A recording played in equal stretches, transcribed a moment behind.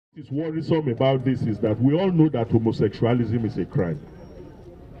What is worrisome about this is that we all know that homosexualism is a crime.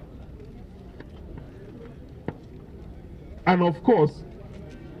 And of course,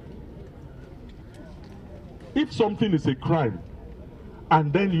 if something is a crime,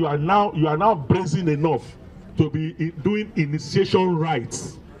 and then you are now brazen enough to be doing initiation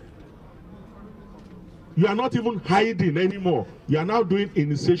rites, you are not even hiding anymore. You are now doing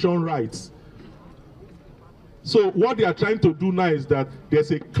initiation rites. So what they are trying to do now is that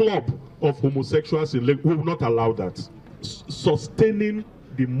there's a club of homosexuals in Lagos. We will not allow that. Sustaining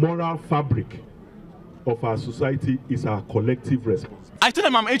the moral fabric of our society is our collective responsibility. I told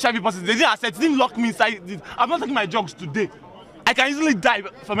them I'm HIV positive. They didn't accept. They didn't lock me inside. I'm not taking my drugs today. I can easily die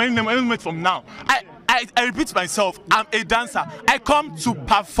from any moment from now. I repeat myself, I'm a dancer. I come to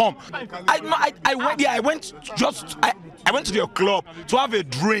perform. I went to your club to have a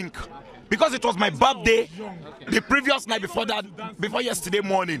drink because it was my birthday the previous night before yesterday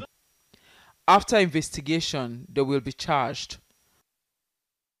morning. After investigation, they will be charged.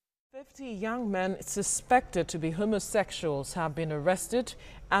 50 young men suspected to be homosexuals have been arrested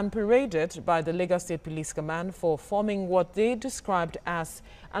and paraded by the Lagos State Police Command for forming what they described as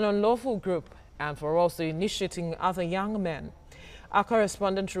an unlawful group and for also initiating other young men. Our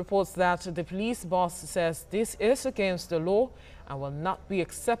correspondent reports that the police boss says this is against the law and will not be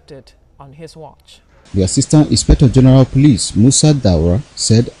accepted on his watch. The Assistant Inspector General of Police, Musa Daura,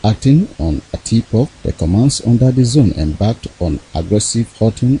 said acting on a tip-off, the commands under the zone embarked on aggressive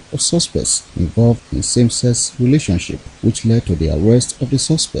hunting of suspects involved in same-sex relationship, which led to the arrest of the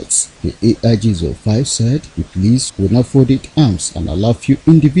suspects. The AIG 05 said the police will not fold its arms and allow few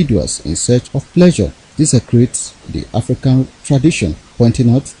individuals in search of pleasure desecrate the African tradition, pointing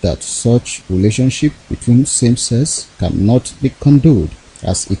out that such relationship between same-sex cannot be condoned,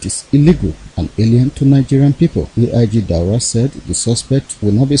 as it is illegal and alien to Nigerian people. AIG Daura said the suspect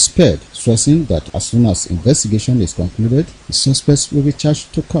will not be spared, stressing that as soon as investigation is concluded, the suspects will be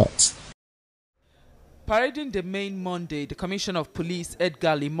charged to court. Parading the main Monday, the Commissioner of Police,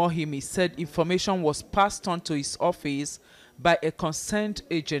 Edgal Imohimi, said information was passed on to his office by a concerned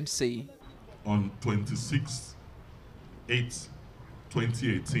agency. On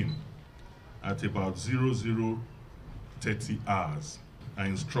 26/8/2018, at about 00:30 hours, I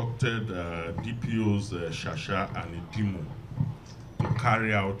instructed DPOs Shasha and Idimo to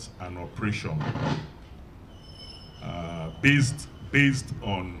carry out an operation based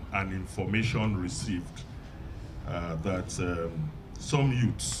on an information received that some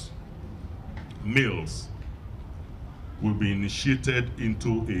youths, males, will be initiated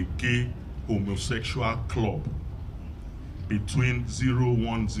into a gay homosexual club between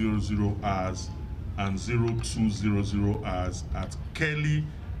 0100 hours and 0200 hours at Kelly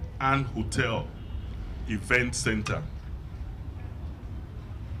and Hotel Event Center,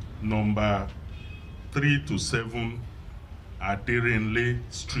 number 3 to 7 Aderenle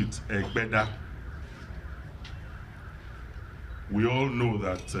Street, Egbeda. We all know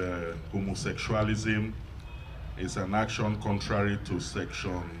that homosexualism is an action contrary to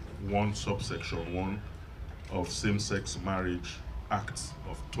Section 1, Subsection 1 of Same-Sex Marriage Act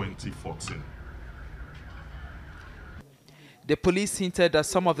of 2014. The police hinted that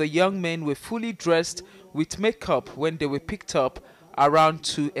some of the young men were fully dressed with makeup when they were picked up around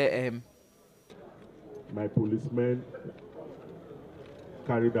 2 a.m. My policemen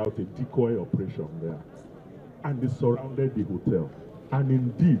carried out a decoy operation there, and they surrounded the hotel. And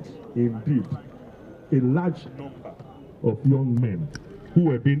indeed, a large number of young men who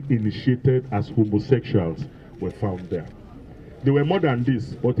were being initiated as homosexuals were found there. There were more than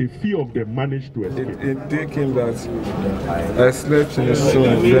this, but a few of them managed to escape. It came that I slept in his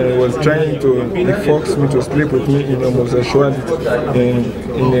room. Then he was trying to force me to sleep with me in homosexuality,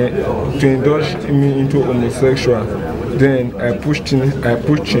 to indulge me into homosexual. Then I pushed him. I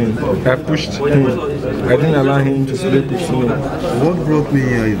didn't allow him to sleep with me. What brought me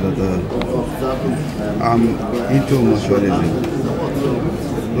here is that I'm into homosexualism.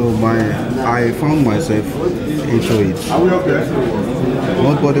 So I found myself into it.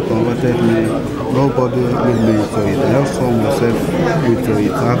 Nobody converted me, nobody made me into it. I just saw myself into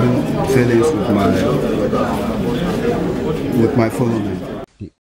it, having feelings with my fellow men.